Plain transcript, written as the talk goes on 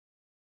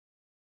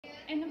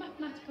In the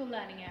mathematical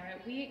learning area,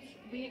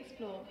 we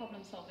explore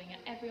problem solving at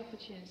every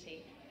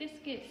opportunity. This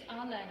gives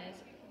our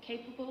learners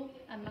capable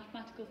and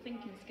mathematical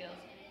thinking skills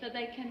that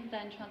they can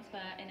then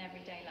transfer in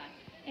everyday life.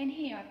 In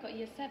here I've got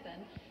Year 7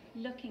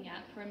 looking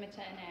at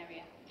perimeter and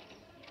area.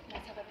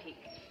 Let's have a peek.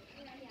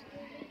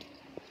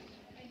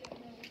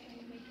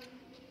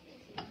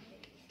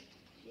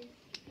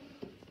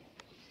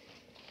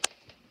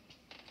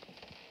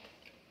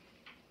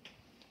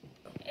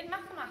 In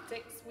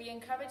mathematics, we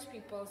encourage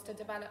pupils to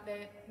develop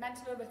their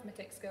mental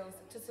arithmetic skills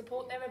to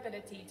support their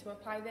ability to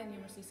apply their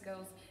numeracy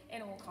skills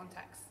in all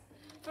contexts.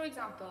 For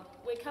example,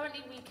 we're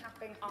currently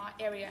recapping our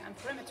area and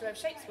perimeter of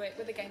shapes work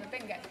with a game of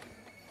bingo.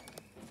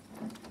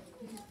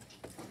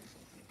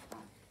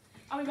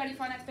 Are we ready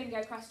for our next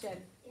bingo question?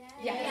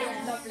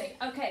 Yes. Lovely.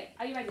 Okay,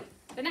 are you ready?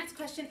 The next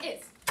question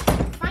is,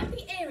 find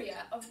the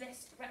area of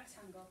this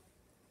rectangle.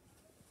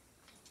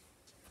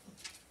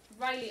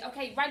 Riley,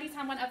 okay, Riley's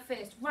hand went up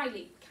first.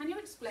 Riley, can you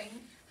explain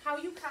how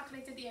you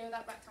calculated the area of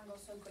that rectangle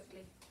so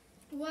quickly?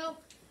 Well,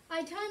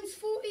 I times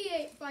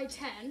 48 by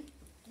 10.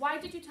 Why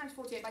did you times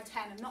 48 by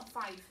 10 and not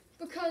 5?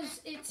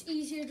 Because it's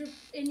easier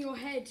in your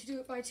head to do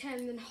it by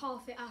 10 than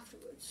half it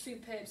afterwards.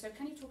 Superb. So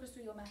can you talk us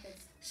through your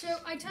methods? So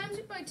I times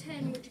it by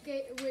 10,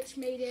 which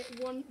made it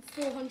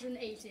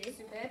 480.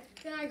 Superb.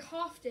 Then I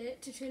halved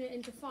it to turn it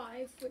into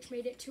 5, which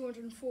made it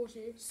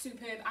 240.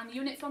 Superb. And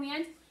units on the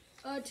end?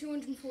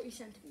 240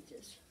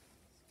 centimetres.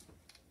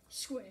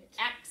 Squared.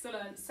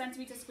 Excellent.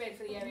 Centimetres squared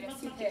for the area. In the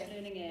mathematics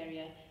learning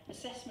area,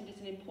 assessment is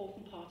an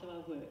important part of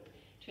our work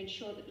to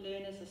ensure that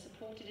learners are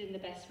supported in the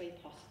best way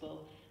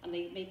possible and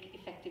they make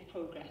effective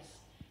progress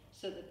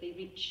so that they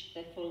reach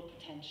their full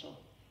potential.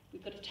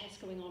 We've got a test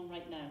going on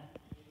right now.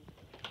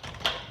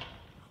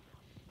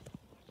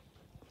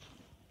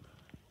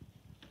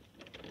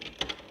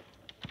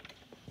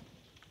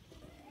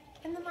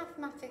 In the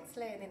mathematics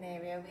learning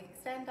area, we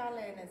extend our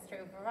learners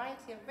through a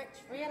variety of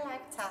rich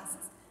real-life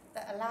tasks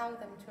that allow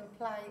them to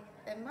apply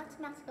their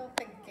mathematical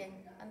thinking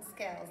and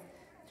skills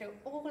through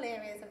all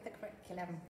areas of the curriculum.